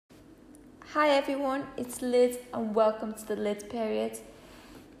Hi everyone, it's Liz and welcome to the Liz period.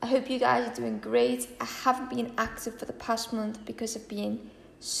 I hope you guys are doing great. I haven't been active for the past month because I've been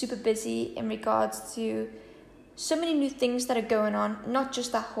super busy in regards to so many new things that are going on, not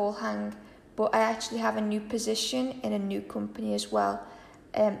just at Hall Hang, but I actually have a new position in a new company as well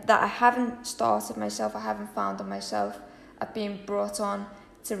that I haven't started myself, I haven't found on myself. I've been brought on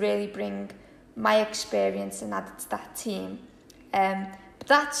to really bring my experience and add it to that team. But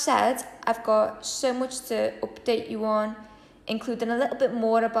that said, I've got so much to update you on, including a little bit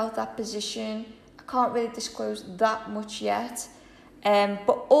more about that position. I can't really disclose that much yet.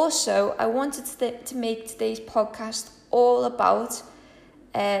 But also, I wanted to make today's podcast all about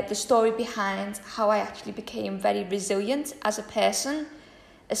the story behind how I actually became very resilient as a person,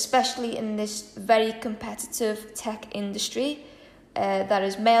 especially in this very competitive tech industry that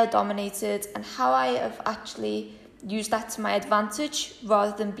is male-dominated, and how I have actually used that to my advantage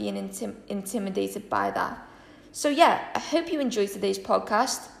rather than being intimidated by that. So yeah, I hope you enjoyed today's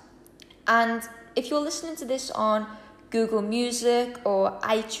podcast. And if you're listening to this on Google Music or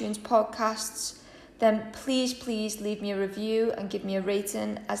iTunes podcasts, then please leave me a review and give me a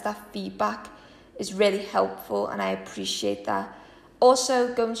rating, as that feedback is really helpful and I appreciate that.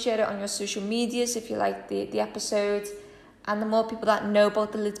 Also, go and share it on your social medias if you like the episode, and the more people that know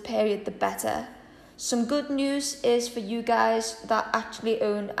about the Lids period, the better. Some good news is for you guys that actually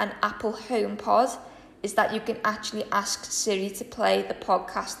own an Apple HomePod, is that you can actually ask Siri to play the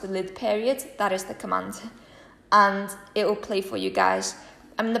podcast The Lid Period. That is the command, and it will play for you guys.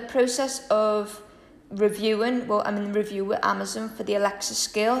 I'm in the process of reviewing with Amazon for the Alexa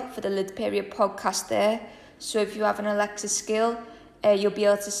skill for the Lid Period podcast there. So if you have an Alexa skill, you'll be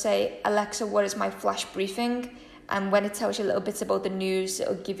able to say, Alexa, what is my flash briefing? And when it tells you a little bit about the news,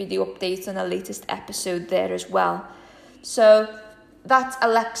 it'll give you the update on the latest episode there as well. So that's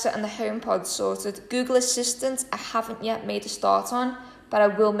Alexa and the HomePod sorted. Google Assistant, I haven't yet made a start on, but I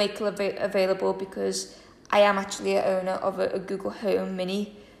will make it available because I am actually an owner of a Google Home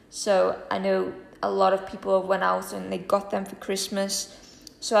Mini. So I know a lot of people went out and they got them for Christmas.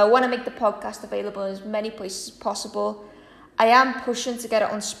 So I want to make the podcast available in as many places as possible. I am pushing to get it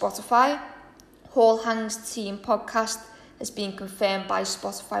on Spotify. Hall Hang's team podcast has been confirmed by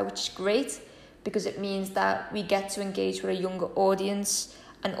Spotify, which is great because it means that we get to engage with a younger audience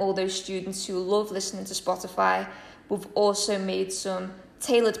and all those students who love listening to Spotify. We've also made some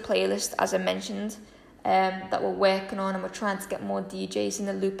tailored playlists, as I mentioned, that we're working on, and we're trying to get more DJs in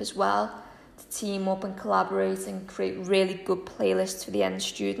the loop as well to team up and collaborate and create really good playlists for the end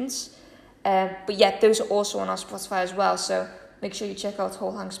students. But yeah, those are also on our Spotify as well, so make sure you check out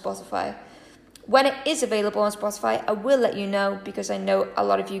Hall Hang Spotify. When it is available on Spotify, I will let you know because I know a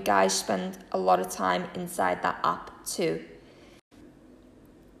lot of you guys spend a lot of time inside that app too.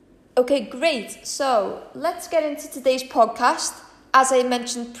 Okay, great. So let's get into today's podcast. As I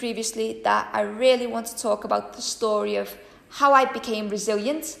mentioned previously, that I really want to talk about the story of how I became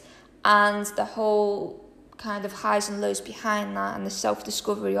resilient and the whole kind of highs and lows behind that and the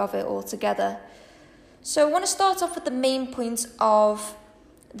self-discovery of it all together. So I want to start off with the main point of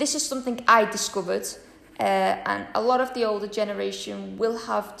this is something I discovered, and a lot of the older generation will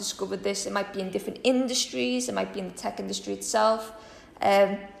have discovered this. It might be in different industries, it might be in the tech industry itself.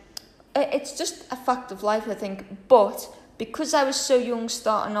 It's just a fact of life, I think. But because I was so young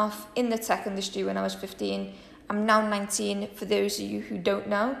starting off in the tech industry when I was 15, I'm now 19 for those of you who don't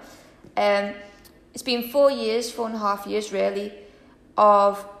know. It's been 4.5 years really,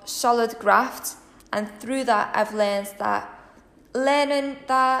 of solid graft, and through that I've learning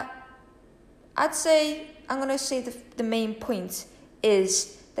that I'd say, I'm going to say the main point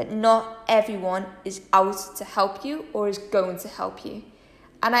is that not everyone is out to help you or is going to help you.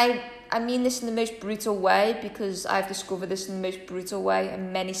 And I mean this in the most brutal way because I've discovered this in the most brutal way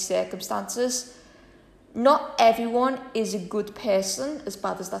in many circumstances. Not everyone is a good person, as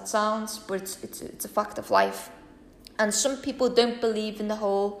bad as that sounds, but it's a fact of life. And some people don't believe in the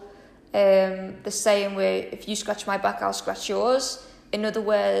whole the saying where if you scratch my back, I'll scratch yours. In other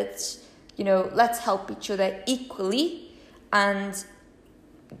words, let's help each other equally, and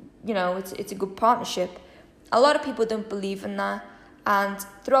it's a good partnership. A lot of people don't believe in that, and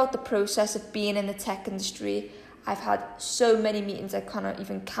throughout the process of being in the tech industry, I've had so many meetings I cannot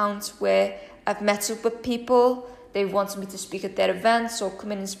even count where I've met up with people. They wanted me to speak at their events or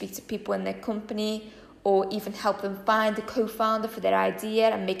come in and speak to people in their company, or even help them find a co-founder for their idea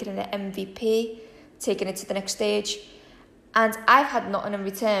and make it an MVP, taking it to the next stage. And I've had nothing in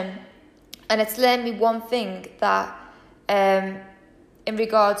return. And it's learned me one thing, that in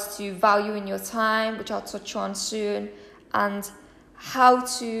regards to valuing your time, which I'll touch on soon, and how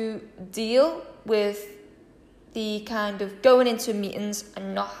to deal with the kind of going into meetings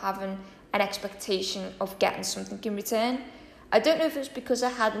and not having an expectation of getting something in return. I don't know if it's because I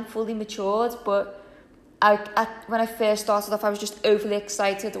hadn't fully matured, but when I first started off, I was just overly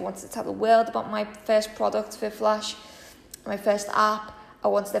excited. I wanted to tell the world about my first product, FitFlash, my first app. I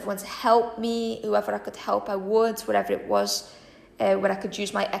wanted everyone to help me. Whoever I could help, I would, whatever it was, where I could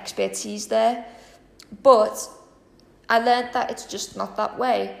use my expertise there. But I learned that it's just not that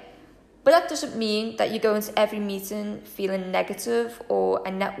way. But that doesn't mean that you go into every meeting feeling negative, or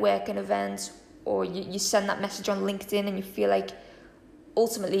a networking event, or you send that message on LinkedIn and you feel like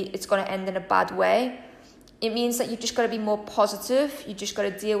ultimately it's going to end in a bad way. It means that you've just got to be more positive. You just got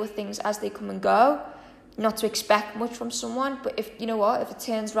to deal with things as they come and go, not to expect much from someone. But if it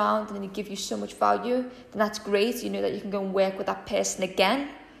turns around and they give you so much value, then that's great. You know that you can go and work with that person again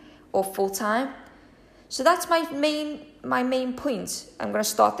or full time. So that's my main point. I'm going to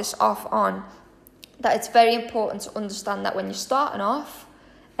start this off on that. It's very important to understand that when you're starting off,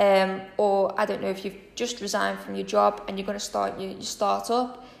 or I don't know if you've just resigned from your job and you're going to start your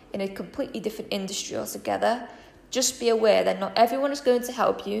startup in a completely different industry altogether, just be aware that not everyone is going to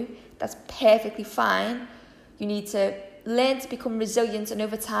help you. That's perfectly fine. You need to learn to become resilient, and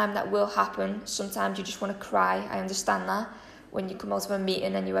over time that will happen. Sometimes you just want to cry. I understand that when you come out of a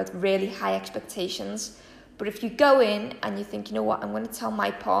meeting and you had really high expectations. But if you go in and you think, you know what, I'm going to tell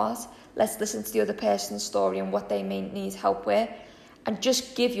my part, let's listen to the other person's story and what they may need help with, and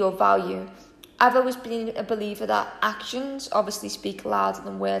just give your value. I've always been a believer that actions obviously speak louder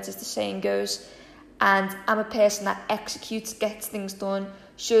than words, as the saying goes. And I'm a person that executes, gets things done,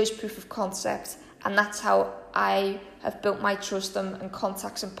 shows proof of concept. And that's how I have built my trust and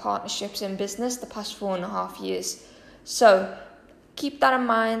contacts and partnerships in business the past 4.5 years. So keep that in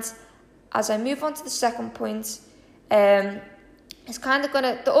mind. As I move on to the second point, it's kind of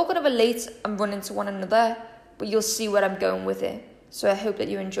they're all going to relate and run into one another, but you'll see where I'm going with it. So I hope that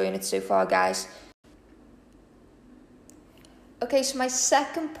you're enjoying it so far, guys. Okay, so my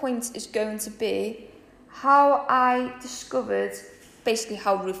second point is going to be how I discovered basically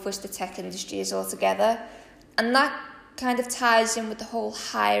how ruthless the tech industry is altogether. And that kind of ties in with the whole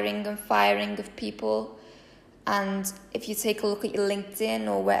hiring and firing of people. And if you take a look at your LinkedIn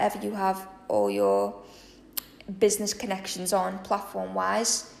or wherever you have all your business connections on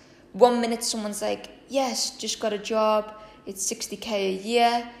platform-wise, 1 minute someone's like, yes, just got a job, it's 60k a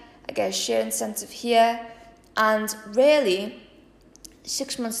year, I get a share incentive here, and really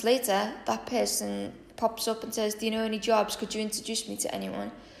 6 months later that person pops up and says, do you know any jobs, could you introduce me to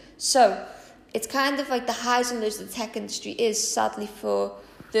anyone? So it's kind of like the highs and lows of the tech industry is, sadly, for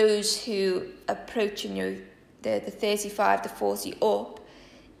those who approach the 35 to 40 up,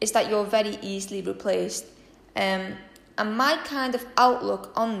 is that you're very easily replaced. And my kind of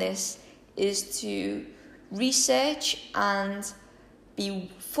outlook on this is to research and be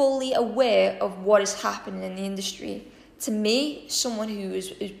fully aware of what is happening in the industry. To me, someone who's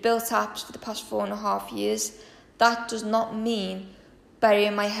built apps for the past 4.5 years, that does not mean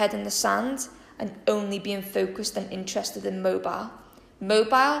burying my head in the sand and only being focused and interested in mobile.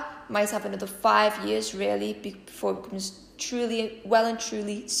 Mobile might have another 5 years really before it becomes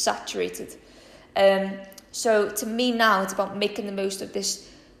truly saturated. So to me now, it's about making the most of this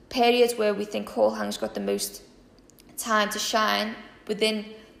period where we think Hallhang's got the most time to shine within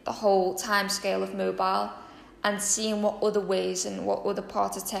the whole time scale of mobile, and seeing what other ways and what other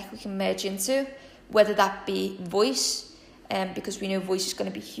parts of tech we can merge into, whether that be voice, because we know voice is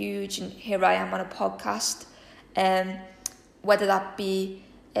going to be huge, and here I am on a podcast, whether that be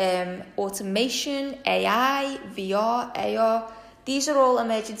automation, AI, VR, AR. These are all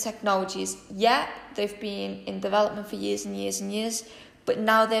emerging technologies. Yeah, they've been in development for years and years and years, but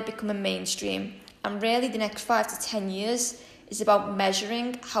now they're becoming mainstream. And really the next 5 to 10 years is about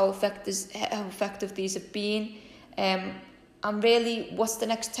measuring how effective these have been. And really, what's the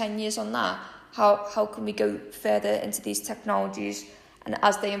next 10 years on that? How can we go further into these technologies? And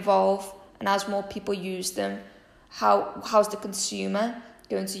as they evolve and as more people use them, how's the consumer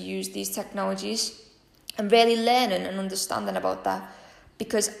going to use these technologies? And really learning and understanding about that.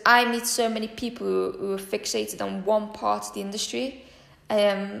 Because I meet so many people who are fixated on one part of the industry,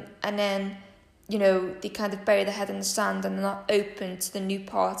 and then, they kind of bury their head in the sand and they're not open to the new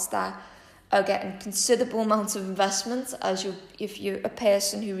parts that are getting considerable amounts of investment. If you're a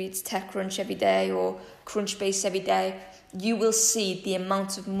person who reads TechCrunch every day or Crunchbase every day, you will see the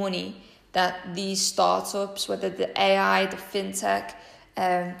amount of money that these startups, whether the AI, the fintech,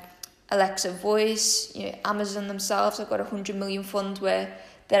 Alexa Voice, Amazon themselves have got a 100 million fund where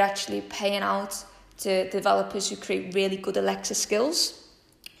they're actually paying out to developers who create really good Alexa skills.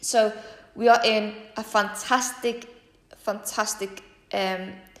 So we are in a fantastic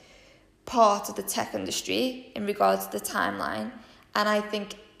part of the tech industry in regards to the timeline, and I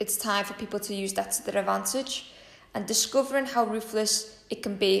think it's time for people to use that to their advantage and discovering how ruthless it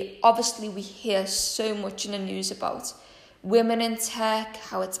can be. Obviously, we hear so much in the news about women in tech,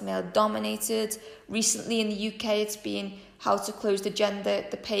 how it's male dominated. Recently in the UK, it's been how to close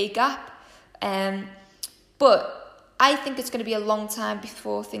the pay gap. But I think it's going to be a long time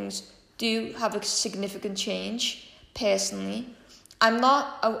before things do have a significant change, personally.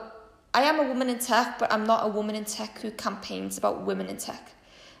 I am a woman in tech, but I'm not a woman in tech who campaigns about women in tech.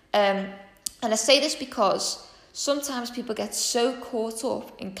 And I say this because sometimes people get so caught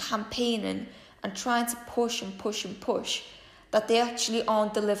up in campaigning and trying to push that they actually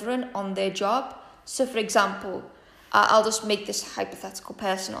aren't delivering on their job. So for example, I'll just make this hypothetical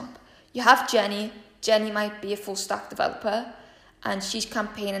person up. You have Jenny. Jenny might be a full stack developer, and she's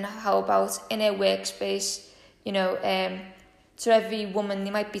campaigning how about in her workspace, to every woman,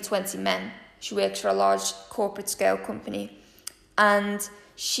 there might be 20 men. She works for a large corporate scale company. And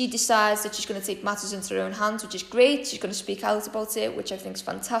she decides that she's going to take matters into her own hands, which is great. She's going to speak out about it, which I think is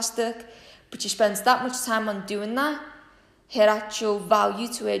fantastic. But she spends that much time on doing that, her actual value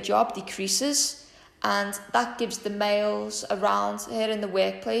to her job decreases. And that gives the males around her in the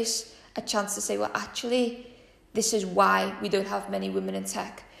workplace a chance to say, well, actually, this is why we don't have many women in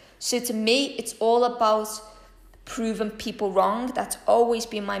tech. So to me, it's all about proving people wrong. That's always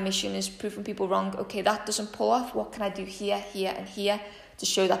been my mission, is proving people wrong. Okay, that doesn't pull off. What can I do here, here, and here to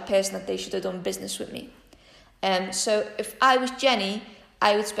show that person that they should have done business with me? So if I was Jenny,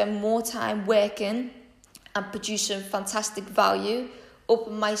 I would spend more time working and producing fantastic value,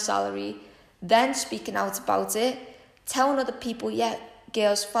 upping my salary, then speaking out about it, telling other people, yeah,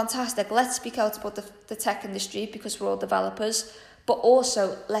 girls, fantastic, let's speak out about the tech industry because we're all developers, but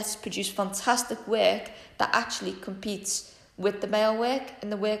also let's produce fantastic work that actually competes with the male work in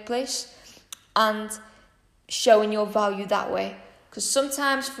the workplace, and showing your value that way. Because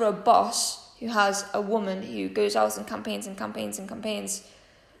sometimes for a boss who has a woman who goes out and campaigns,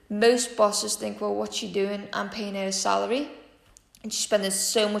 most bosses think, well, what's she doing? I'm paying her a salary. And she's spending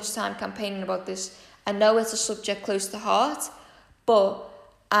so much time campaigning about this. I know it's a subject close to heart, but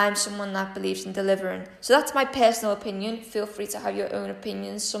I'm someone that believes in delivering. So that's my personal opinion. Feel free to have your own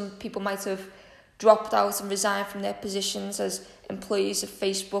opinions. Some people might have dropped out and resigned from their positions as employees of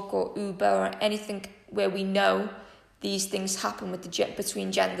Facebook or Uber or anything where we know these things happen with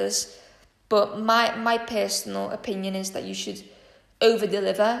between genders. But my personal opinion is that you should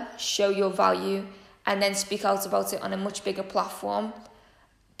over-deliver, show your value, and then speak out about it on a much bigger platform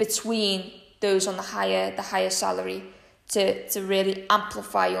between those on the higher salary to really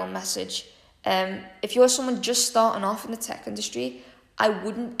amplify your message. If you're someone just starting off in the tech industry, I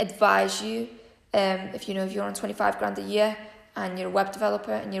wouldn't advise you, if you're on 25 grand a year and you're a web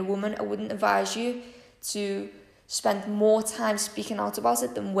developer and you're a woman, I wouldn't advise you to spend more time speaking out about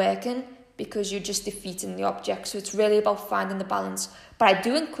it than working, because you're just defeating the object. So it's really about finding the balance. But I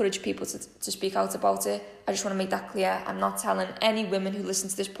do encourage people to speak out about it. I just want to make that clear. I'm not telling any women who listen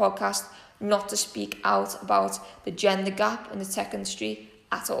to this podcast not to speak out about the gender gap in the tech industry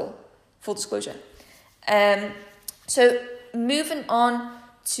at all. Full disclosure. So moving on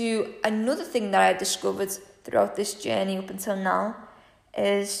to another thing that I discovered throughout this journey up until now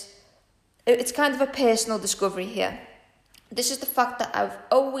is, it's kind of a personal discovery here. This is the fact that I've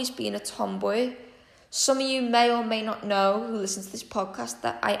always been a tomboy. Some of you may or may not know, who listen to this podcast,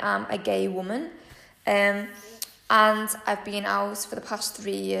 that I am a gay woman. And I've been out for the past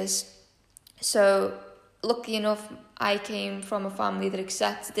 3 years. So, lucky enough, I came from a family that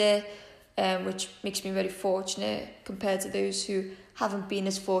accepted it, which makes me very fortunate compared to those who haven't been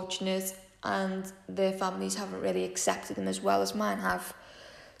as fortunate and their families haven't really accepted them as well as mine have.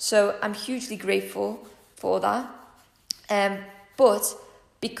 So, I'm hugely grateful for that. But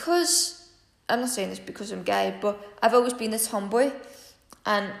because, I'm not saying this because I'm gay, but I've always been a tomboy,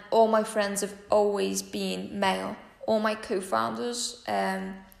 and all my friends have always been male. All my co-founders,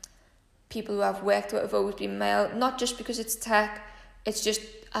 people who I've worked with have always been male. Not just because it's tech, it's just,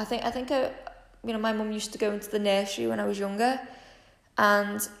 I think my mum used to go into the nursery when I was younger,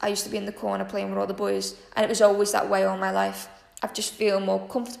 and I used to be in the corner playing with all the boys, and it was always that way all my life. I just feel more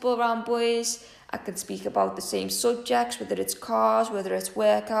comfortable around boys. I can speak about the same subjects, whether it's cars, whether it's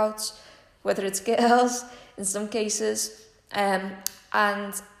workouts, whether it's girls in some cases, and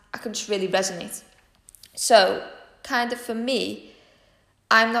I can just really resonate. So, kind of for me,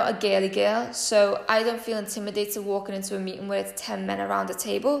 I'm not a girly girl, so I don't feel intimidated walking into a meeting where it's 10 men around a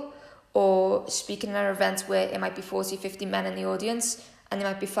table, or speaking at an event where it might be 40, 50 men in the audience and there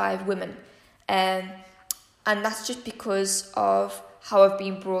might be 5 women. And that's just because of how I've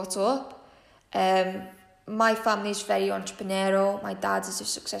been brought up. My family is very entrepreneurial. My dad is a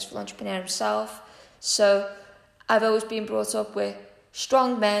successful entrepreneur himself. So I've always been brought up with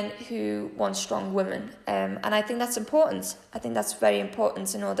strong men who want strong women. And I think that's important. I think that's very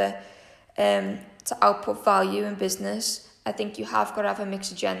important in order to output value in business. I think you have got to have a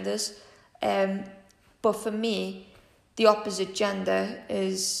mix of genders. But for me, the opposite gender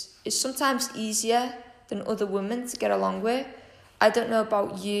is sometimes easier than other women to get along with. I don't know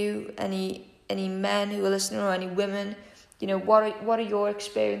about you, any men who are listening, or any women. You know, what are your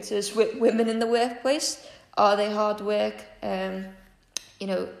experiences with women in the workplace? Are they hard work? You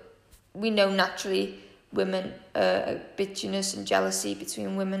know, we know naturally women bitchiness and jealousy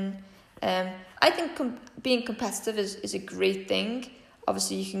between women. I think being competitive is a great thing.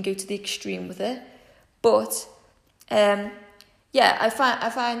 Obviously, you can go to the extreme with it, but yeah, I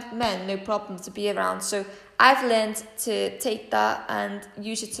find men no problem to be around. So I've learned to take that and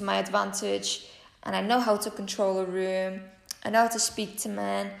use it to my advantage, and I know how to control a room. I know how to speak to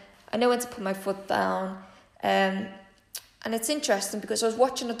men. I know when to put my foot down. And it's interesting because I was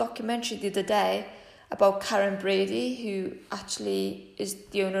watching a documentary the other day about Karen Brady, who actually is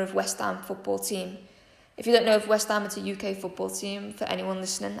the owner of West Ham football team. If you don't know, West Ham, it's a UK football team for anyone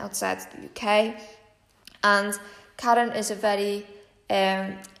listening outside the UK. And Karen is a very,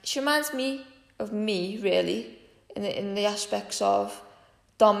 she reminds me of me, really, in the aspects of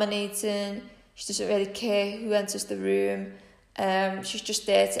dominating. She doesn't really care who enters the room. She's just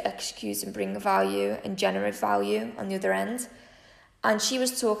there to execute and bring value and generate value on the other end. And she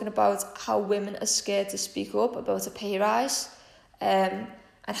was talking about how women are scared to speak up about a pay rise, and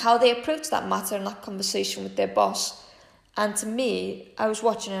how they approach that matter and that conversation with their boss. And to me, I was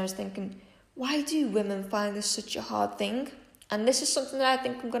watching and I was thinking, why do women find this such a hard thing? And this is something that I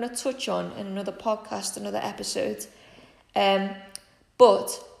think I'm going to touch on in another podcast, another episode.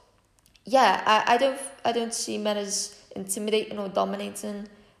 But yeah, I don't see men as intimidating or dominating.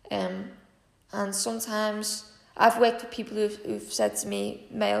 And sometimes I've worked with people who've said to me,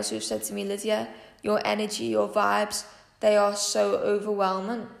 males who've said to me, Lydia, your energy, your vibes, they are so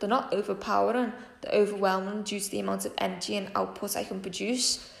overwhelming. They're not overpowering, they're overwhelming due to the amount of energy and output I can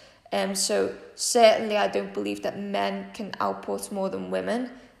produce. So certainly I don't believe that men can output more than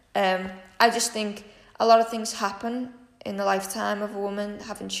women. I just think a lot of things happen in the lifetime of a woman,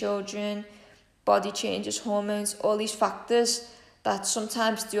 having children, body changes, hormones, all these factors that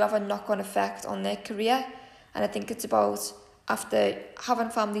sometimes do have a knock-on effect on their career. And I think it's about, after having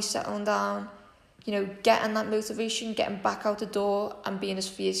families settling down, you know, getting that motivation, getting back out the door and being as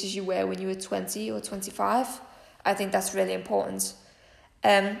fierce as you were when you were 20 or 25. I think that's really important.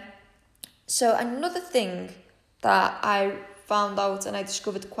 So another thing that I found out and I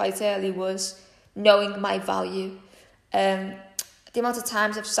discovered quite early was knowing my value. The amount of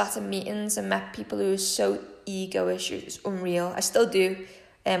times I've sat in meetings and met people who are so ego-ish is unreal. I still do,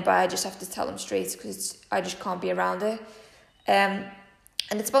 but I just have to tell them straight because I just can't be around it.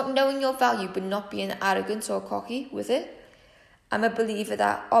 And it's about knowing your value but not being arrogant or cocky with it. I'm a believer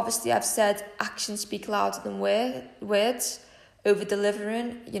that, obviously I've said actions speak louder than words,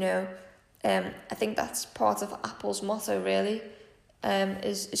 over-delivering, you know. I think that's part of Apple's motto, really,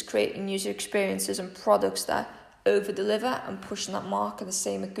 is creating user experiences and products that over-deliver and pushing that mark, and the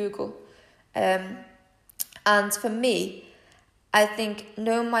same with Google. And for me, I think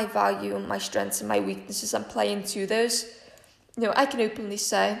knowing my value and my strengths and my weaknesses and playing to those, you know, I can openly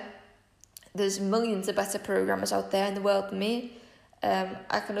say there's millions of better programmers out there in the world than me.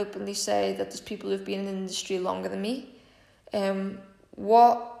 I can openly say that there's people who've been in the industry longer than me.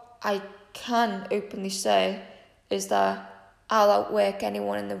 What I can openly say is that I'll outwork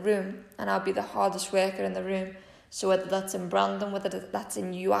anyone in the room, and I'll be the hardest worker in the room. So whether that's in branding, whether that's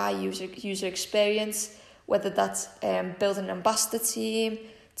in UI, user experience, whether that's building an ambassador team,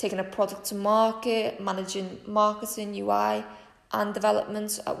 taking a product to market, managing marketing, UI and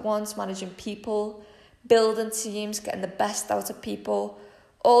development at once, managing people, building teams, getting the best out of people,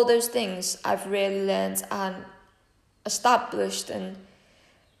 all those things I've really learned and established and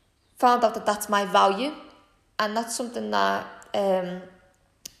found out that that's my value, and that's something that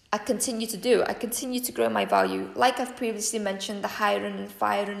I continue to do. I continue to grow my value. Like I've previously mentioned, the hiring and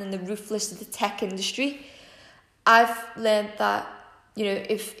firing and the ruthless of the tech industry, I've learned that, you know,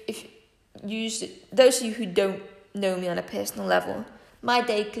 if those of you who don't know me on a personal level, my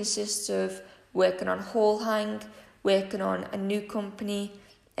day consists of working on Wholehang, working on a new company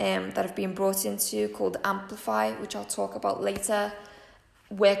that I've been brought into called Amplify, which I'll talk about later.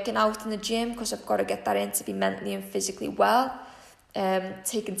 working out in the gym because I've got to get that in to be mentally and physically well.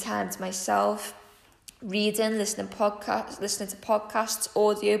 Taking time to myself, reading, listening to podcasts,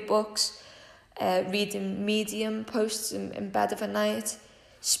 audiobooks, reading Medium posts in bed of a night,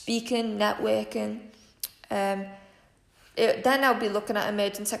 speaking, networking. Then I'll be looking at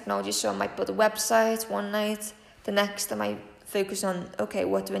emerging technology, so I might build a website one night. The next I might focus on, okay,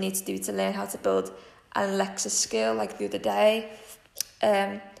 what do I need to do to learn how to build an Alexa skill like the other day.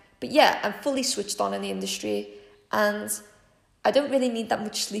 But yeah, I'm fully switched on in the industry, and I don't really need that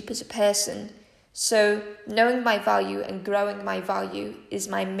much sleep as a person. So knowing my value and growing my value is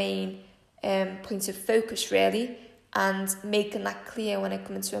my main point of focus, really, and making that clear when I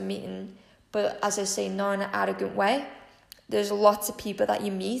come into a meeting. But as I say, not in an arrogant way. There's lots of people that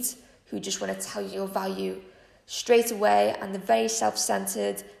you meet who just want to tell you your value straight away, and they're very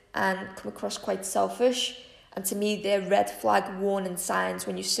self-centered and come across quite selfish. And to me, they're red flag warning signs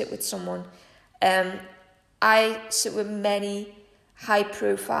when you sit with someone. I sit with many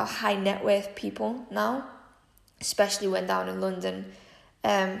high-profile, high-net-worth people now, especially when down in London.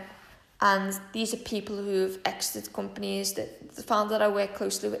 And these are people who have exited companies. The founder that I work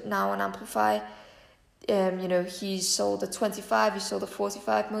closely with now on Amplify, he's sold at 25, he sold at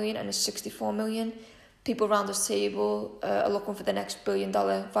 45 million and a 64 million. People around this table are looking for the next $1 billion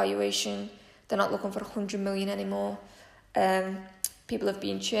valuation. They're not looking for 100 million anymore. People have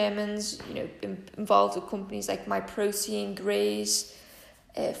been chairmans, been involved with companies like MyProtein, Graze,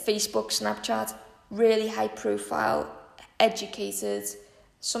 Facebook, Snapchat, really high profile, educated.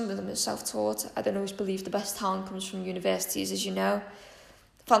 Some of them are self-taught. I don't always believe the best talent comes from universities, as you know.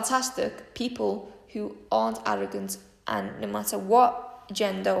 Fantastic people who aren't arrogant, and no matter what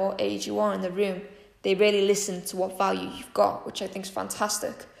gender or age you are in the room, they really listen to what value you've got, which I think is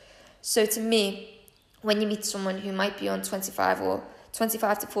fantastic. So to me, when you meet someone who might be on 25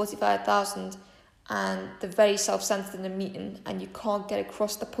 to 45,000 and they're very self-centered in a meeting and you can't get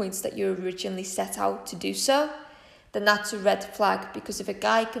across the points that you originally set out to do so, then that's a red flag. Because if a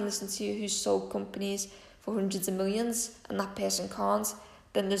guy can listen to you who's sold companies for hundreds of millions and that person can't,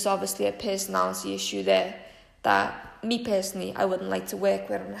 then there's obviously a personality issue there that me personally, I wouldn't like to work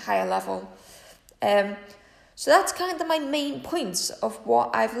with on a higher level. So that's kind of my main points of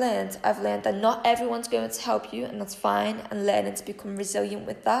what I've learned. I've learned that not everyone's going to help you, and that's fine, and learning to become resilient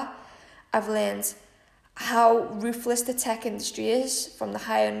with that. I've learned how ruthless the tech industry is, from the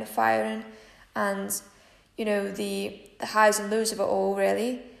hiring and the firing, and the highs and lows of it all,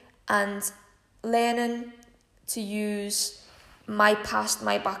 really, and learning to use my past,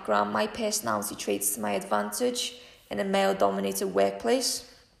 my background, my personality traits to my advantage in a male-dominated workplace,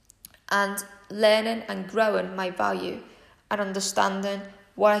 and learning and growing my value and understanding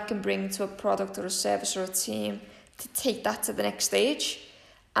what I can bring to a product or a service or a team to take that to the next stage,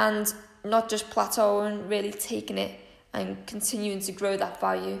 and not just plateauing, really taking it and continuing to grow that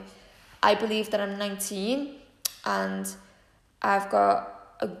value. I believe that I'm 19 and I've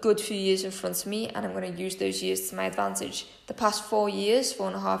got a good few years in front of me, and I'm going to use those years to my advantage. The past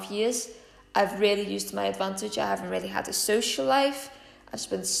 4.5 years, I've really used to my advantage. I haven't really had a social life. I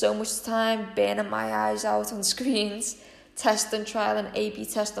spent so much time burning my eyes out on screens, testing, trialing, A/B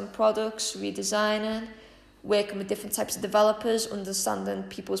testing products, redesigning, working with different types of developers, understanding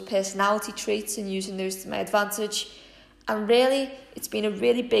people's personality traits and using those to my advantage. And really, it's been a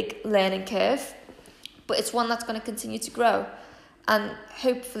really big learning curve, but it's one that's going to continue to grow. And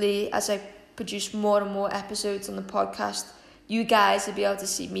hopefully, as I produce more and more episodes on the podcast, you guys will be able to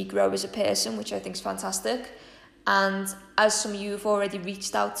see me grow as a person, which I think is fantastic. And as some of you have already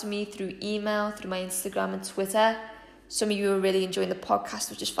reached out to me through email, through my Instagram and Twitter, some of you are really enjoying the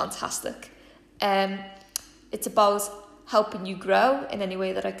podcast, which is fantastic. It's about helping you grow in any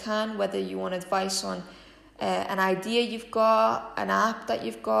way that I can, whether you want advice on an idea you've got, an app that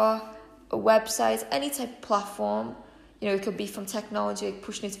you've got, a website, any type of platform. It could be from technology, like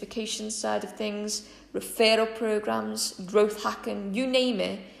push notifications side of things, referral programs, growth hacking, you name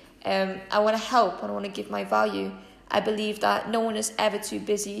it. I want to help and I want to give my value. I believe that no one is ever too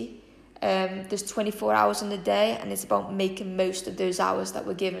busy. There's 24 hours in the day, and it's about making most of those hours that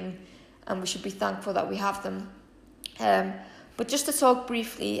we're given, and we should be thankful that we have them. But just to talk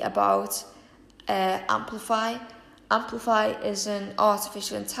briefly about Amplify. Amplify is an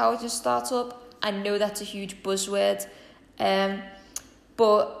artificial intelligence startup. I know that's a huge buzzword,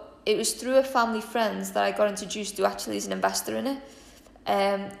 but it was through a family friend that I got introduced to actually as an investor in it.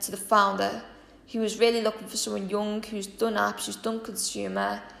 To the founder, who was really looking for someone young who's done apps, who's done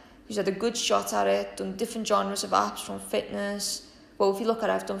consumer, who's had a good shot at it, done different genres of apps from fitness. Well, if you look at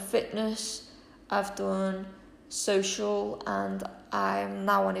it, I've done fitness, I've done social, and I'm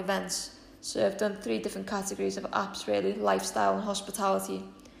now on events. So I've done 3 different categories of apps, really: lifestyle and hospitality.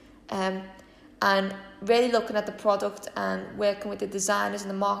 And really looking at the product and working with the designers and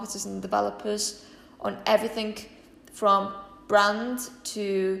the marketers and the developers on everything from brand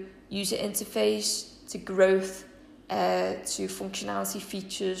to user interface to growth to functionality,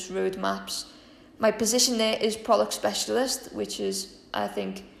 features, roadmaps. My position there is product specialist, which is, I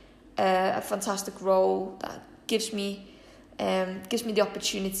think, a fantastic role that gives me the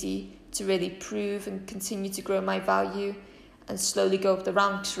opportunity to really prove and continue to grow my value and slowly go up the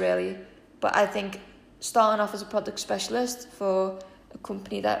ranks, really. But I think starting off as a product specialist for a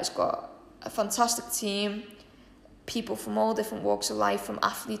company that has got a fantastic team, people from all different walks of life, from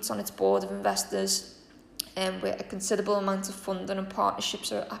athletes on its board of investors, with a considerable amount of funding and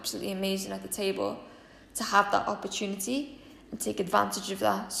partnerships are absolutely amazing at the table, to have that opportunity and take advantage of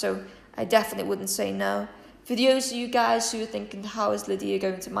that. So I definitely wouldn't say no. For those of you guys who are thinking, how is Lydia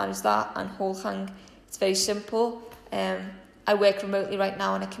going to manage that and whole hang, it's very simple. I work remotely right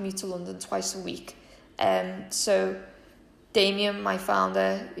now and I commute to London twice a week. So Damien, my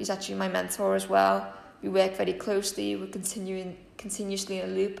founder, he's actually my mentor as well. We work very closely. We're continuously in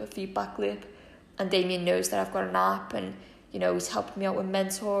a loop, a feedback loop. And Damien knows that I've got an app, and he's helping me out with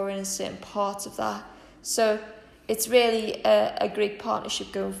mentoring in certain parts of that. So it's really a great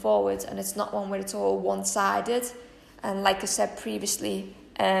partnership going forward, and it's not one where it's all one-sided. And like I said previously,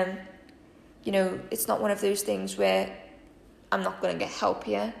 it's not one of those things where I'm not going to get help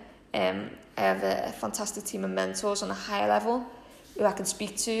here. I have a fantastic team of mentors on a higher level who I can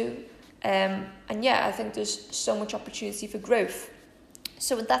speak to. And yeah, I think there's so much opportunity for growth.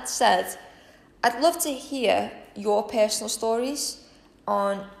 So with that said, I'd love to hear your personal stories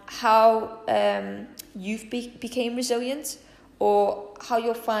on how you've became resilient, or how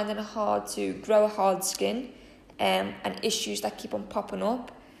you're finding it hard to grow a hard skin, and issues that keep on popping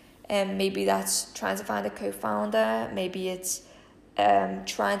up. Maybe that's trying to find a co-founder, maybe it's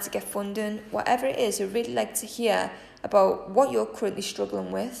trying to get funding, whatever it is. I'd really like to hear about what you're currently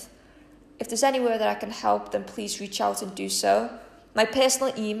struggling with. If there's anywhere that I can help, then please reach out and do so. My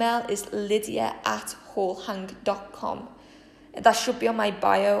personal email is lydia@wholehang.com. That should be on my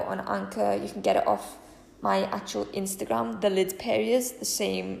bio on Anchor. You can get it off my actual Instagram, the Lid Period, the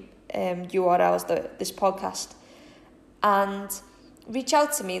same URL as this podcast. And reach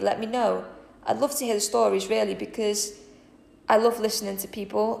out to me, let me know. I'd love to hear the stories, really, because I love listening to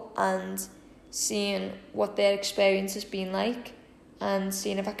people and seeing what their experience has been like, and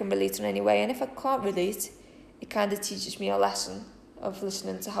seeing if I can relate in any way. And if I can't relate, it kind of teaches me a lesson of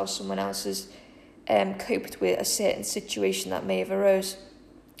listening to how someone else has coped with a certain situation that may have arose.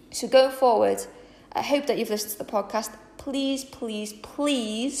 So going forward, I hope that you've listened to the podcast. Please, please,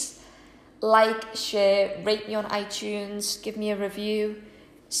 please like, share, rate me on iTunes, give me a review,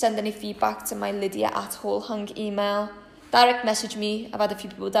 send any feedback to my lydia@wholehang email. Direct message me. I've had a few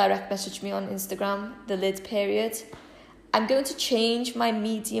people direct message me on Instagram, the Lid Period. I'm going to change my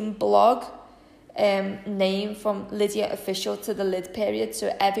Medium blog name from Lydia Official to the Lid Period,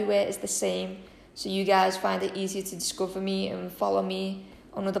 so everywhere is the same, so you guys find it easier to discover me and follow me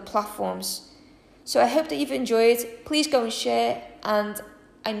on other platforms. So I hope that you've enjoyed. Please go and share. And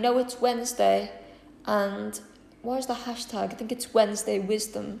I know it's Wednesday, and what is the hashtag? I think it's Wednesday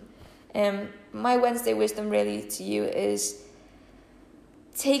Wisdom. My Wednesday wisdom really to you is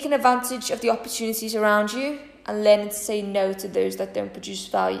taking advantage of the opportunities around you and learning to say no to those that don't produce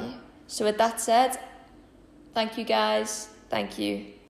value. So with that said, thank you guys. Thank you.